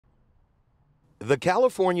The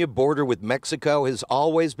California border with Mexico has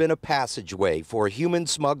always been a passageway for human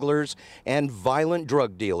smugglers and violent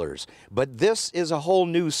drug dealers. But this is a whole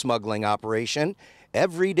new smuggling operation.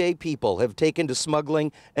 Everyday people have taken to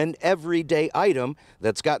smuggling an everyday item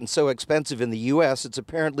that's gotten so expensive in the U.S. it's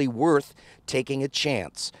apparently worth taking a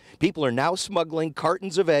chance. People are now smuggling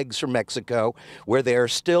cartons of eggs from Mexico, where they are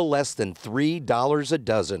still less than $3 a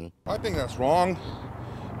dozen. I think that's wrong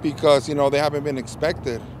because, they haven't been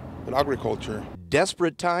inspected in agriculture.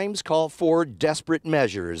 Desperate times call for desperate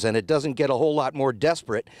measures, and it doesn't get a whole lot more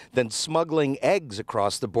desperate than smuggling eggs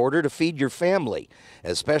across the border to feed your family,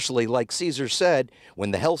 especially, like Caesar said,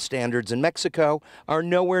 when the health standards in Mexico are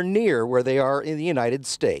nowhere near where they are in the United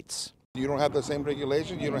States. You don't have the same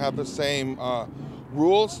regulations, you don't have the same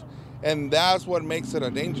rules, and that's what makes it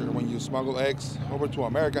a danger when you smuggle eggs over to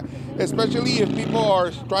America, especially if people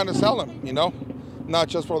are trying to sell them, not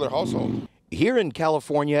just for their household. Here in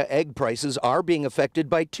California, egg prices are being affected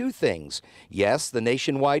by two things. Yes, the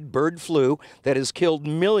nationwide bird flu that has killed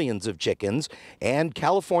millions of chickens, and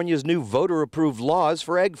California's new voter-approved laws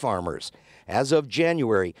for egg farmers. As of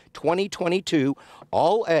January 2022,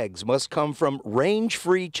 all eggs must come from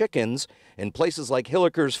range-free chickens. In places like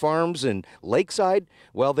Hilliker's Farms and Lakeside,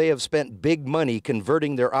 well, they have spent big money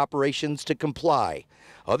converting their operations to comply.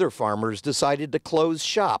 Other farmers decided to close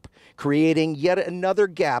shop, creating yet another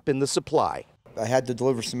gap in the supply. I had to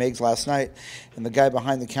deliver some eggs last night, and the guy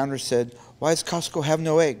behind the counter said, "Why does Costco have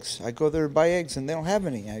no eggs?" I go there to buy eggs, and they don't have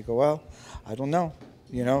any. I go, "Well, I don't know.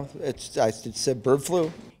 It said bird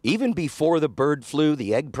flu." Even before the bird flu,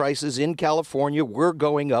 the egg prices in California were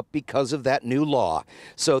going up because of that new law.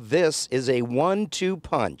 So this is a 1-2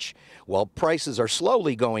 punch. While prices are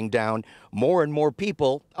slowly going down, more and more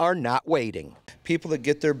people are not waiting. People that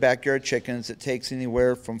get their backyard chickens, it takes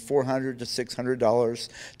anywhere from $400 to $600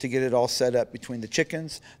 to get it all set up between the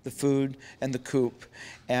chickens, the food, and the coop.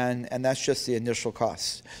 And that's just the initial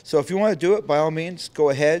cost. So if you want to do it, by all means, go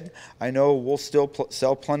ahead. I know we'll still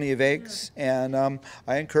sell plenty of eggs, and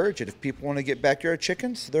I encourage it. If people want to get backyard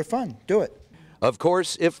chickens, they're fun. Do it. Of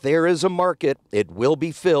course, if there is a market, it will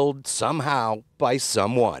be filled somehow by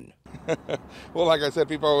someone. Well, like I said,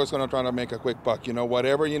 people are always going to try to make a quick buck.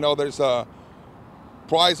 Whatever, there's a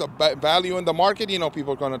price of value in the market,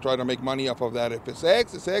 people are going to try to make money off of that. If it's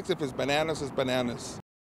eggs, it's eggs. If it's bananas, it's bananas.